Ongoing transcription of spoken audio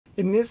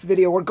In this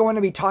video, we're going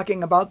to be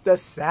talking about the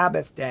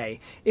Sabbath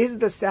day. Is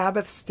the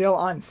Sabbath still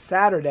on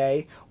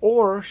Saturday,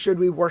 or should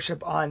we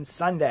worship on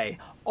Sunday?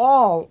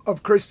 All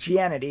of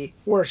Christianity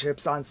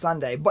worships on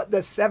Sunday, but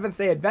the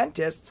Seventh-day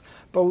Adventists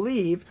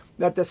believe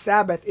that the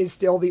Sabbath is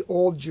still the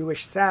old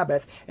Jewish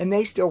Sabbath, and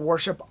they still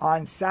worship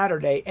on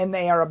Saturday, and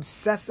they are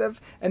obsessive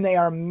and they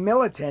are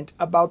militant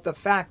about the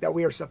fact that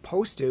we are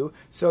supposed to,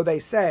 so they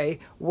say,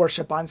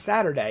 worship on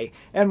Saturday.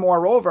 And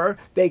moreover,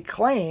 they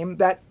claim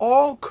that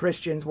all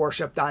Christians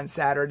worshipped on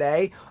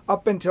Saturday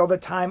up until the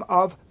time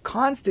of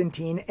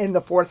Constantine in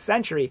the 4th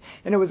century.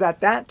 And it was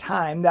at that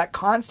time that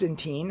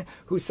Constantine,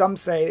 who some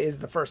say is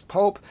the first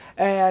pope,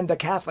 and the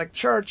Catholic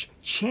Church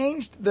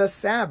changed the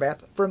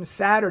Sabbath from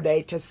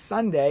Saturday to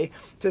Sunday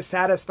to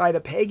satisfy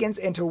the pagans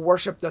and to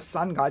worship the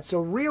sun god. So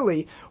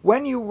really,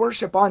 when you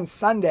worship on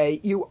Sunday,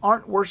 you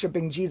aren't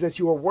worshiping Jesus,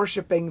 you are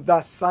worshiping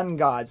the sun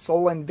god,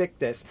 Sol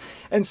Invictus.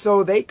 And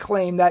so they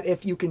claim that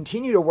if you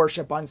continue to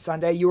worship on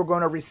Sunday, you are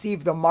going to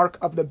receive the mark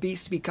of the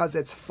beast because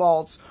it's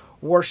false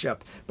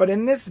worship. But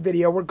in this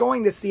video, we're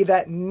going to see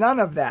that none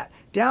of that,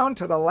 down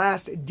to the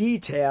last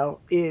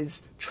detail,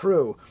 is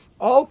true.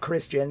 All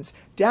Christians,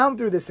 down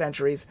through the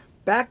centuries,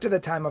 back to the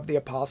time of the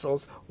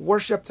apostles,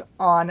 worshipped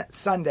on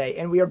Sunday.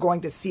 And we are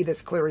going to see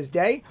this clear as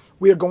day.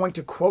 We are going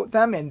to quote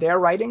them in their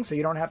writing, so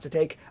you don't have to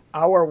take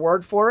our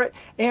word for it.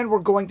 And we're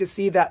going to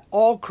see that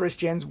all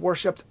Christians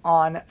worshipped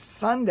on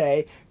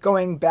Sunday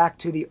going back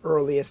to the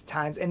earliest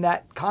times, and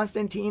that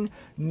Constantine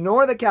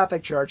nor the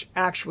Catholic Church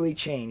actually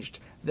changed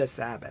the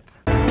Sabbath.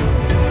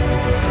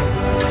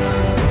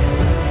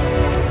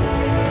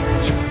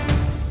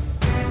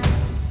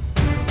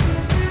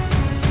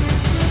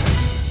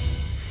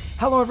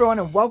 Hello everyone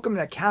and welcome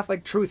to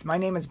Catholic Truth. My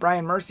name is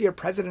Brian Mercier,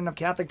 president of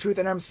Catholic Truth,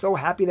 and I'm so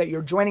happy that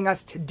you're joining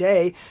us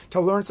today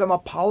to learn some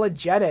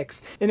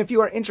apologetics. And if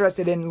you are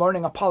interested in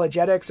learning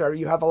apologetics, or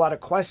you have a lot of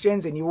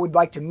questions and you would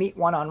like to meet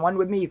one-on-one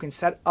with me, you can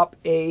set up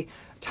a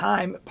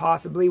time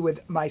possibly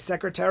with my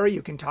secretary.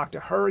 You can talk to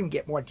her and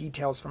get more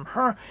details from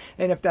her.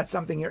 And if that's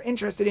something you're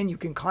interested in, you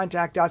can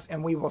contact us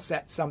and we will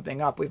set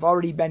something up. We've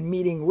already been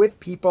meeting with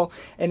people,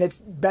 and it's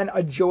been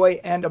a joy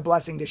and a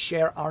blessing to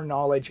share our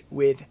knowledge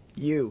with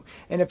you.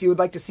 And if you would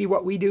like to see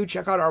what we do,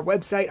 check out our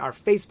website, our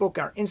Facebook,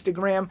 our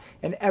Instagram,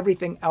 and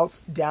everything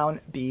else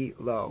down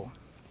below.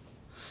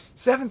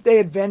 Seventh-day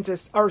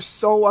Adventists are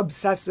so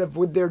obsessive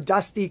with their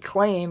dusty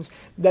claims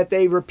that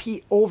they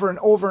repeat over and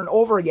over and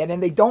over again,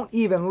 and they don't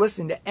even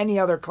listen to any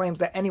other claims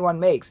that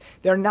anyone makes.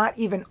 They're not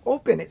even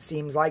open, it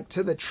seems like,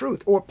 to the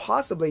truth, or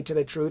possibly to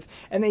the truth,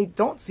 and they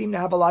don't seem to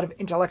have a lot of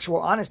intellectual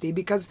honesty,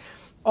 because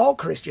all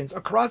Christians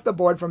across the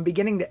board from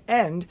beginning to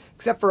end,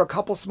 except for a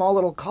couple small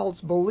little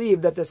cults,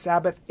 believe that the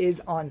Sabbath is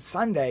on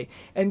Sunday,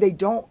 and they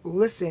don't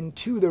listen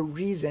to the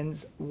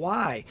reasons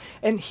why.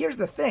 And here's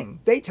the thing.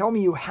 They tell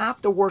me you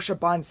have to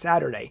worship on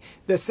Saturday.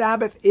 The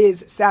Sabbath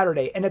is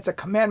Saturday, and it's a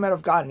commandment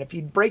of God. And if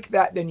you break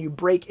that, then you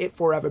break it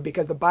forever,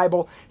 because the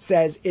Bible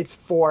says it's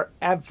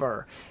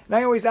forever. And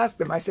I always ask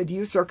them, I said, do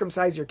you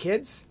circumcise your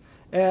kids?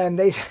 And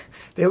they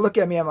look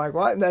at me, I'm like,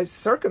 what? The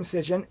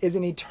circumcision is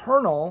an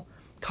eternal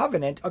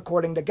covenant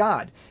according to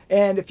God.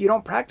 And if you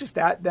don't practice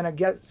that, then I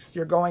guess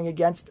you're going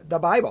against the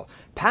Bible.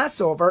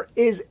 Passover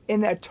is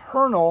an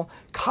eternal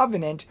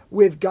covenant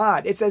with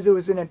God. It says it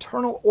was an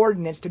eternal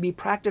ordinance to be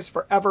practiced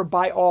forever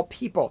by all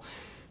people.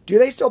 Do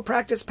they still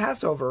practice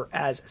Passover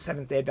as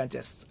Seventh-day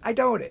Adventists? I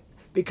doubt it,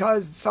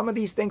 because some of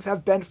these things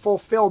have been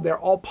fulfilled. They're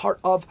all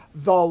part of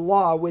the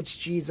law which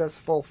Jesus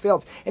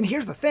fulfilled. And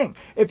here's the thing.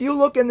 If you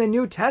look in the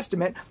New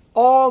Testament,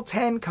 all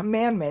 10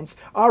 commandments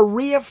are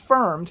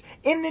reaffirmed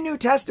in the New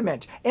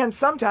Testament. And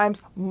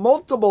sometimes,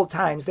 multiple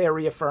times, they are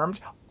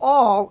reaffirmed,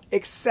 all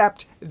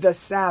except the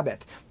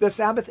Sabbath. The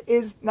Sabbath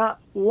is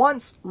not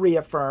once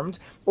reaffirmed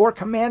or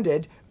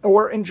commanded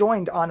or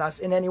enjoined on us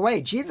in any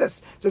way.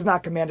 Jesus does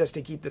not command us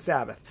to keep the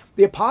Sabbath.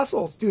 The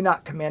apostles do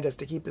not command us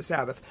to keep the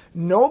Sabbath.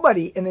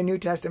 Nobody in the New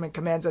Testament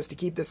commands us to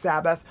keep the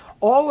Sabbath.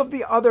 All of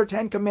the other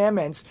 10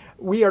 commandments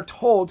we are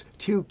told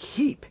to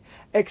keep,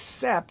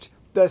 except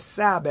the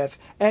Sabbath.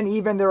 And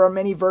even there are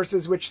many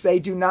verses which say,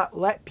 do not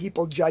let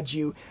people judge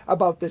you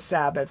about the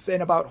Sabbaths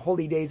and about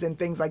holy days and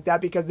things like that,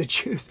 because the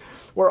Jews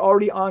were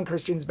already on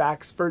Christians'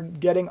 backs for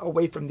getting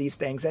away from these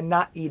things and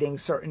not eating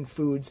certain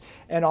foods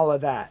and all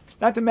of that.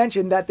 Not to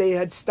mention that they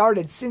had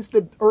started since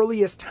the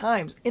earliest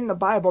times in the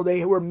Bible.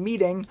 They were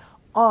meeting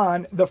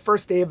on the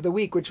first day of the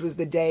week, which was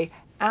the day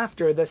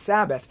after the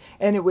Sabbath.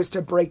 And it was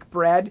to break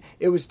bread,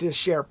 it was to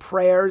share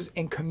prayers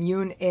and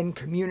commune in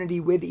community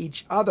with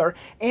each other,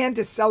 and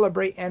to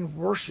celebrate and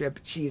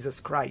worship Jesus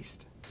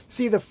Christ.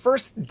 See, the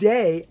first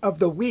day of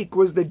the week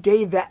was the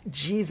day that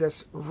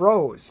Jesus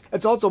rose.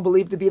 It's also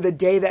believed to be the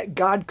day that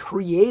God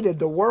created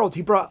the world.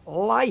 He brought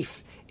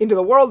life into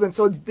the world. And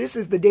so this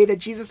is the day that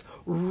Jesus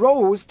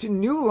rose to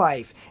new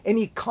life, and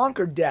he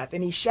conquered death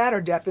and he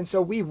shattered death. And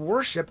so we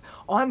worship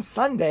on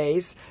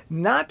Sundays,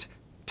 not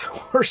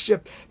to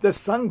worship the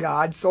sun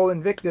god, Sol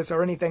Invictus,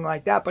 or anything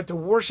like that, but to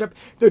worship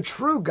the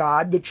true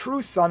God, the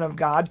true Son of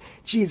God,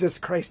 Jesus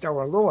Christ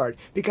our Lord,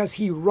 because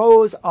he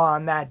rose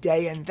on that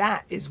day, and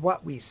that is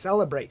what we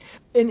celebrate.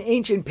 In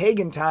ancient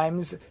pagan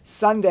times,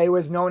 Sunday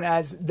was known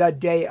as the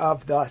day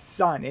of the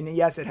sun. And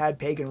yes, it had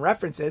pagan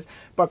references,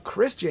 but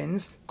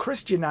Christians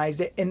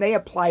Christianized it and they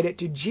applied it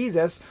to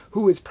Jesus,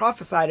 who is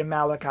prophesied in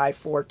Malachi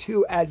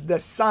 4:2 as the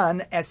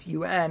Son,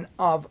 S-U-N,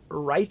 of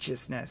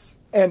righteousness.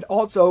 And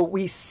also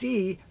we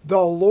see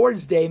the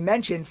Lord's Day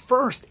mentioned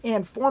first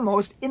and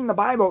foremost in the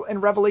Bible in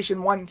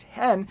Revelation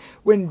 1:10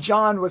 when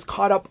John was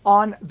caught up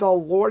on the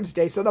Lord's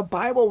Day. So the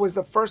Bible was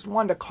the first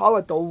one to call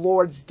it the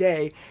Lord's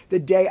Day, the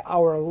day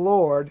our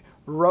Lord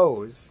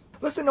rose.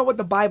 Listen to what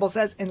the Bible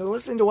says and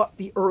listen to what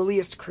the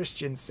earliest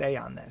Christians say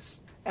on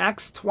this.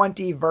 Acts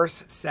 20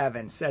 verse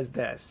 7 says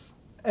this.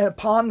 And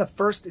upon the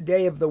first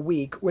day of the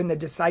week, when the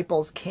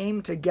disciples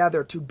came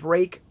together to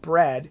break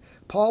bread,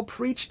 Paul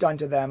preached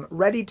unto them,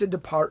 ready to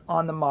depart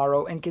on the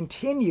morrow, and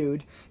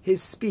continued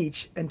his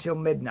speech until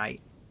midnight.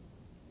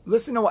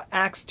 Listen to what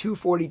Acts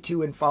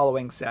 2:42 and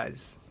following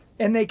says.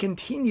 And they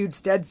continued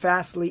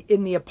steadfastly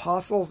in the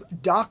apostles'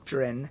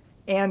 doctrine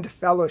and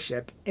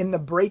fellowship, in the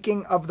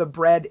breaking of the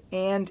bread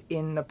and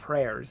in the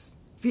prayers.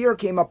 Fear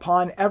came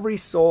upon every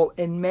soul,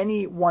 and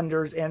many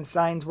wonders and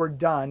signs were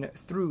done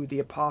through the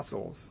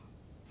apostles.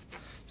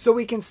 So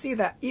we can see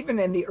that even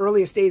in the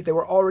earliest days, they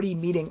were already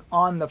meeting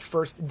on the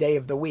first day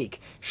of the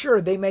week.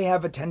 Sure, they may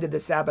have attended the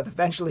Sabbath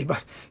eventually,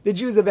 but the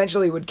Jews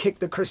eventually would kick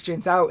the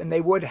Christians out and they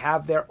would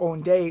have their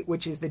own day,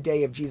 which is the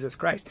day of Jesus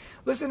Christ.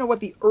 Listen to what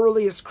the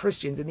earliest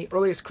Christians in the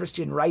earliest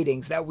Christian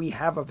writings that we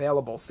have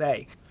available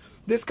say.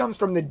 This comes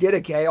from the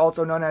Didache,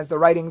 also known as the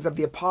Writings of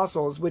the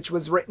Apostles, which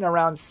was written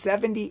around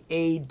 70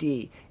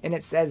 AD, and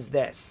it says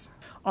this.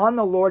 On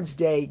the Lord's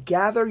day,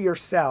 gather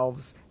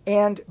yourselves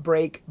and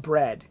break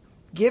bread.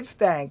 Give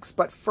thanks,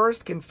 but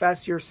first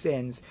confess your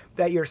sins,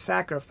 that your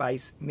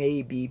sacrifice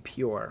may be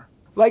pure.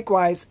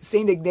 Likewise,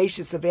 St.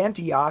 Ignatius of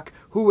Antioch,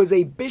 who was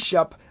a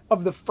bishop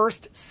of the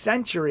first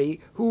century,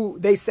 who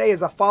they say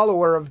is a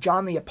follower of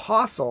John the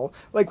Apostle,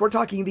 like we're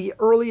talking the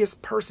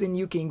earliest person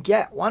you can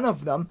get, one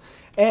of them,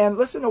 and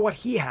listen to what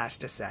he has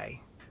to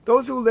say.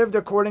 Those who lived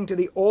according to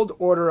the old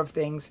order of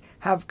things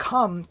have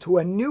come to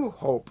a new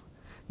hope,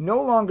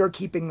 no longer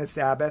keeping the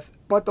Sabbath,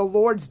 but the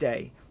Lord's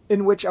Day,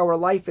 in which our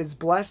life is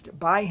blessed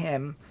by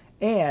him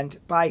and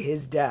by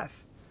his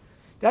death.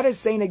 That is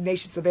St.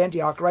 Ignatius of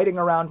Antioch, writing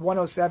around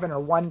 107 or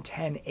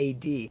 110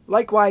 AD.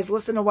 Likewise,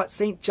 listen to what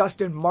St.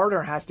 Justin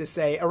Martyr has to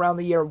say around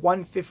the year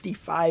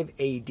 155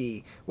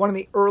 AD, one of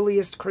the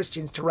earliest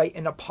Christians to write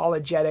an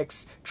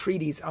apologetics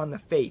treatise on the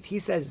faith. He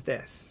says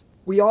this.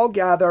 We all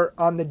gather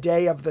on the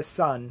day of the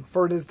sun,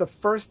 for it is the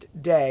first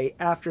day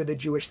after the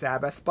Jewish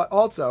Sabbath, but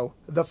also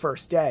the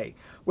first day,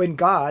 when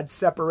God,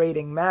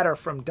 separating matter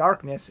from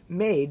darkness,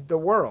 made the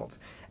world.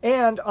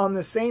 And on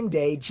the same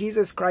day,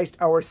 Jesus Christ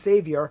our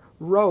Savior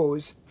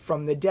rose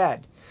from the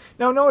dead.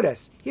 Now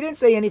notice, he didn't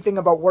say anything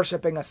about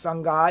worshiping a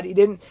sun god. He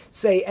didn't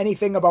say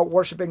anything about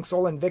worshiping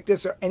Sol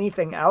Invictus or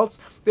anything else.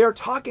 They're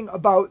talking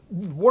about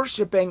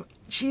worshiping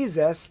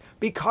Jesus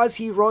because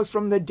he rose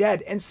from the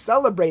dead and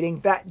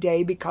celebrating that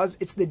day because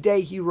it's the day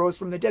he rose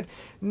from the dead.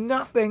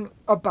 Nothing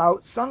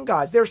about sun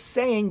gods. They're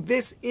saying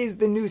this is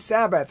the new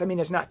Sabbath. I mean,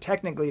 it's not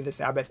technically the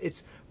Sabbath.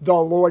 It's the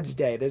Lord's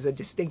Day. There's a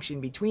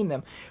distinction between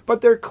them. But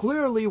they're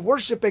clearly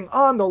worshiping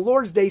on the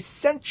Lord's Day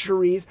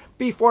centuries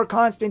before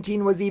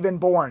Constantine was even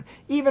born,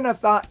 even a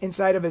thought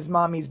inside of his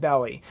mommy's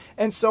belly.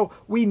 And so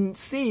we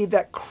see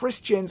that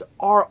Christians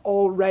are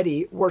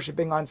already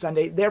worshiping on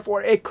Sunday.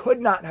 Therefore, it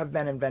could not have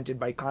been invented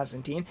by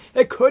Constantine.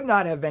 It could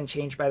not have been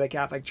changed by the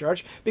Catholic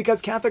Church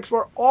because Catholics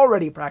were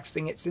already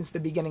practicing it since the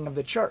beginning of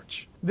the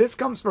church. This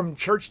comes from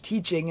church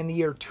teaching in the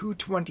year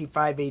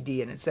 225 AD,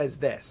 and it says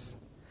this.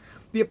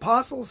 The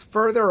apostles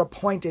further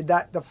appointed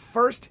that the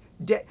first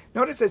day,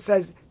 notice it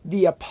says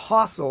the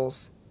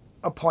apostles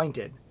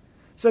appointed.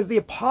 It says the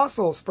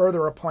apostles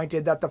further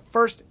appointed that the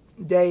first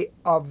day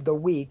of the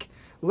week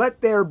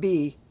let there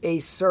be a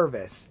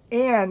service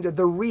and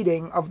the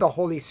reading of the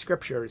Holy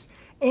Scriptures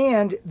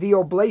and the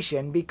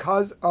oblation,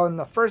 because on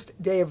the first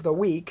day of the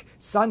week,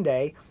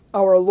 Sunday,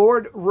 our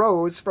Lord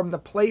rose from the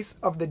place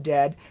of the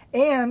dead,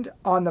 and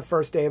on the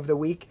first day of the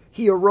week,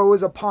 he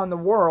arose upon the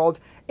world,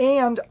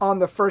 and on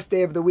the first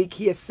day of the week,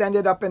 he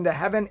ascended up into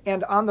heaven,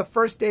 and on the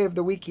first day of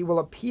the week, he will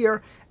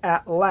appear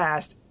at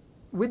last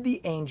with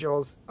the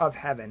angels of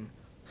heaven.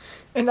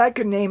 And I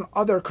could name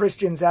other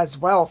Christians as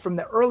well from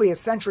the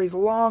earliest centuries,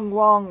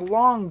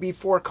 long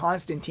before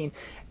Constantine.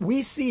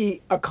 We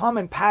see a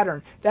common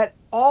pattern that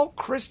all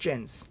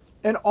Christians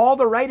and all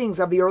the writings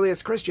of the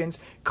earliest Christians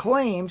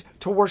claimed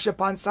to worship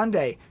on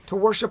Sunday, to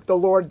worship the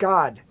Lord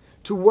God,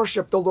 to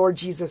worship the Lord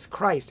Jesus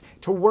Christ,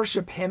 to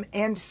worship him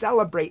and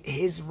celebrate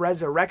his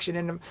resurrection.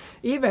 And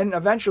even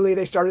eventually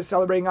they started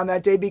celebrating on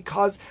that day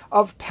because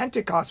of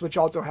Pentecost, which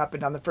also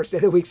happened on the first day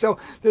of the week. So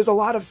there's a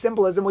lot of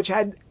symbolism which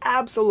had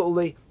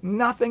absolutely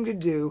nothing to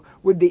do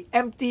with the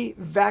empty,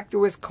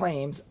 vacuous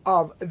claims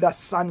of the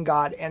sun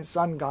god and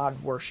sun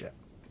god worship.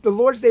 The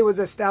Lord's Day was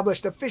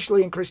established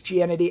officially in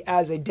Christianity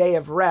as a day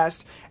of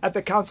rest at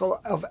the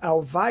Council of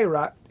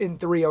Elvira in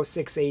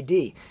 306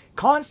 AD.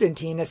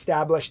 Constantine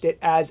established it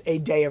as a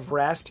day of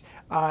rest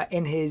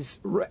in his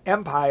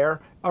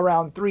empire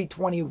around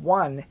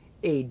 321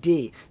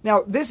 AD.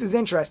 Now, this is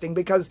interesting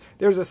because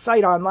there's a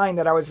site online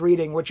that I was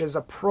reading which is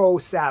a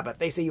pro-Sabbath.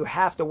 They say you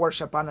have to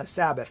worship on a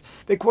Sabbath.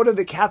 They quoted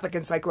the Catholic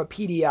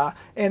Encyclopedia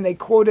and they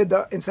quoted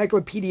the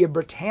Encyclopedia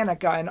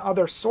Britannica and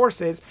other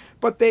sources,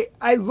 but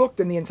I looked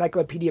in the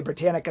Encyclopedia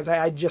Britannica because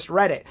I just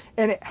read it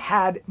and it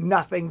had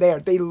nothing there.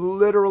 They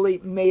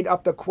literally made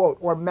up the quote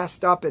or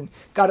messed up and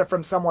got it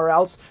from somewhere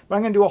else. But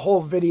I'm going to do a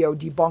whole video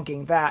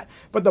debunking that.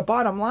 But the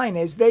bottom line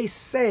is they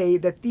say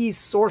that these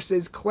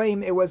sources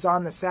claim it was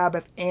on the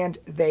Sabbath and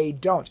they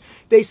don't.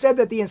 They said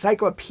that the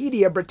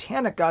Encyclopedia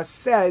Britannica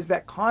says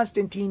that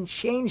Constantine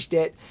changed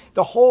it,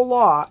 the whole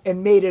law,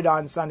 and made it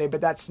on Sunday, but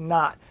that's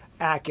not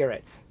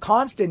accurate.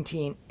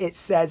 Constantine, it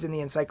says in the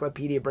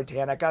Encyclopedia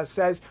Britannica,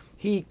 says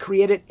he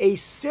created a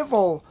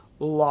civil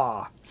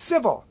law.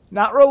 Civil,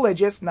 not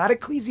religious, not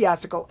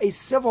ecclesiastical, a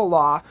civil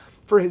law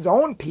for his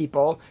own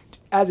people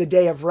as a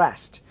day of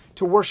rest,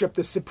 to worship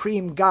the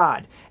supreme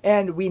God.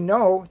 And we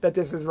know that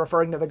this is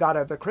referring to the God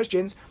of the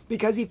Christians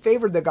because he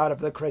favored the God of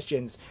the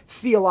Christians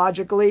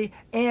theologically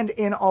and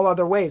in all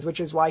other ways, which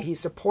is why he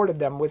supported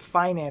them with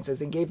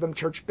finances and gave them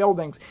church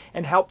buildings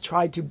and helped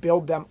try to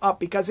build them up,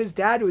 because his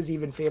dad was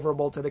even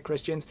favorable to the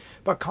Christians,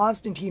 but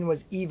Constantine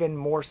was even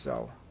more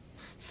so.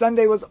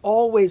 Sunday was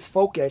always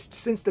focused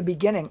since the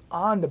beginning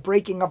on the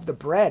breaking of the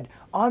bread,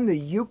 on the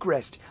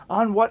Eucharist,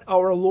 on what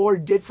our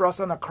Lord did for us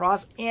on the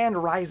cross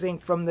and rising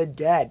from the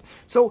dead.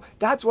 So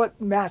that's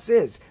what Mass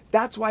is.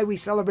 That's why we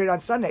celebrate on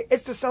Sunday.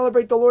 It's to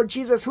celebrate the Lord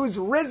Jesus who's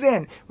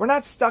risen. We're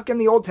not stuck in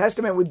the Old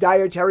Testament with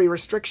dietary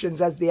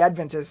restrictions as the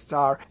Adventists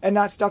are, and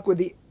not stuck with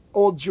the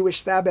old Jewish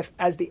Sabbath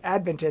as the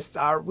Adventists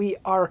are. We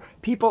are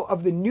people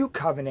of the New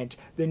Covenant,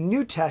 the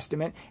New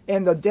Testament,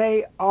 and the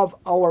day of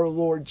our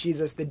Lord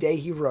Jesus, the day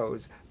he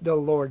rose, the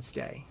Lord's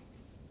Day.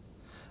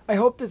 I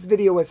hope this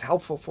video was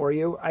helpful for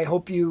you. I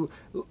hope you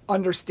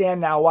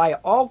understand now why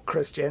all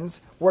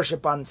Christians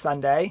worship on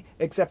Sunday,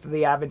 except for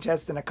the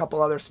Adventists and a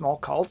couple other small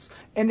cults.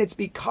 And it's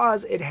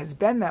because it has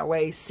been that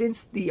way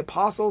since the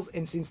apostles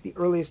and since the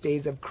earliest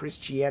days of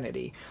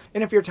Christianity.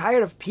 And if you're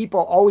tired of people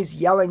always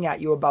yelling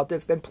at you about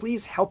this, then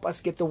please help us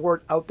get the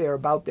word out there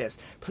about this.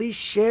 Please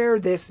share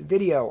this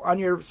video on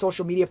your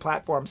social media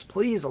platforms.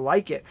 Please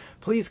like it.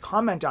 Please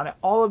comment on it.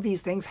 All of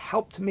these things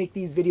help to make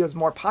these videos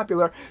more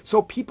popular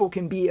so people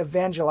can be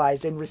evangelized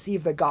and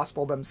receive the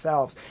gospel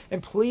themselves.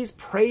 And please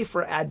pray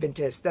for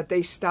Adventists that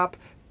they stop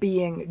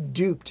being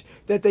duped,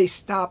 that they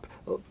stop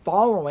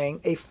following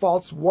a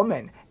false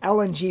woman,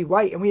 Ellen G.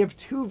 White. And we have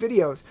 2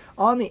 videos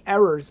on the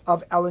errors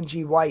of Ellen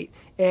G. White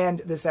and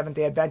the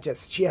Seventh-day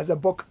Adventists. She has a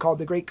book called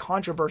The Great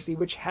Controversy,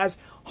 which has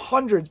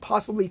hundreds,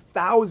 possibly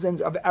thousands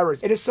of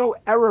errors. It is so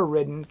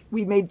error-ridden,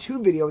 we made 2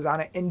 videos on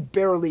it and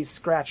barely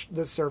scratched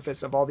the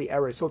surface of all the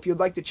errors. So if you'd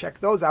like to check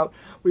those out,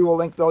 we will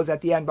link those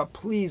at the end. But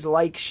please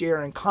like,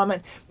 share, and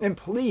comment. And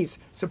please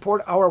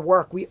support our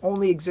work. We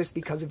only exist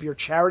because of your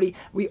charity.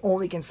 We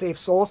only can save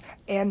souls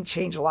and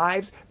change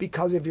lives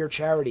because of your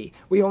charity.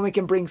 We only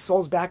can bring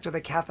souls back to the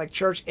Catholic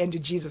Church and to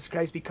Jesus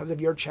Christ because of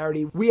your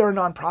charity. We are a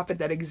nonprofit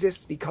that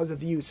exists because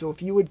of you. So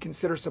if you would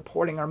consider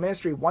supporting our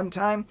ministry one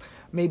time,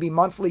 maybe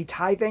monthly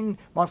tithing,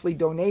 monthly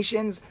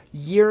donations,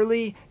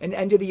 yearly, an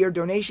end of the year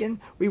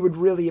donation, we would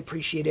really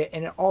appreciate it.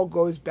 And it all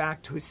goes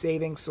back to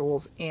saving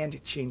souls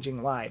and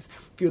changing lives.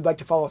 If you would like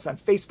to follow us on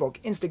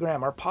Facebook,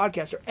 Instagram, our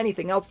podcast, or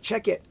anything else,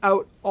 check it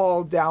out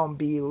all down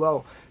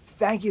below.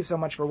 Thank you so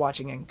much for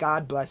watching, and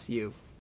God bless you.